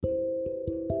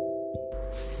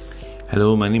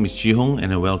Hello, my name is Chi Hong,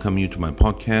 and I welcome you to my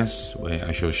podcast where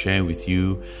I shall share with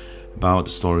you about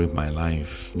the story of my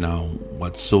life. Now,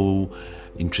 what's so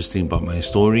interesting about my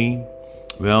story?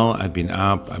 Well, I've been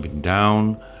up, I've been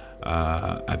down,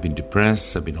 I've been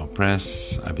depressed, I've been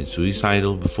oppressed, I've been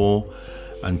suicidal before,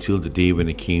 until the day when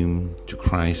I came to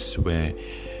Christ, where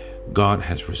God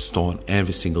has restored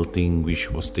every single thing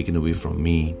which was taken away from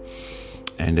me.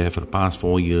 And for the past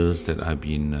 4 years that I've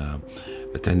been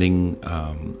attending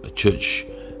a church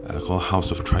called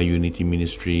House of Triunity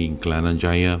Ministry in Kelana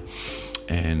Jaya,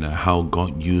 and how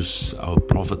God used our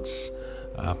prophets,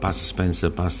 Pastor Spencer,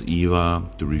 Pastor Eva,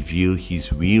 to reveal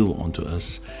His will unto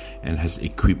us, and has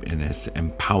equipped and has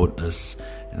empowered us,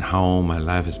 and how my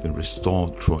life has been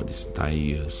restored throughout these entire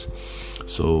years.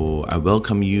 So I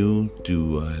welcome you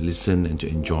to listen and to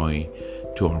enjoy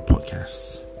to our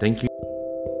podcast. Thank you.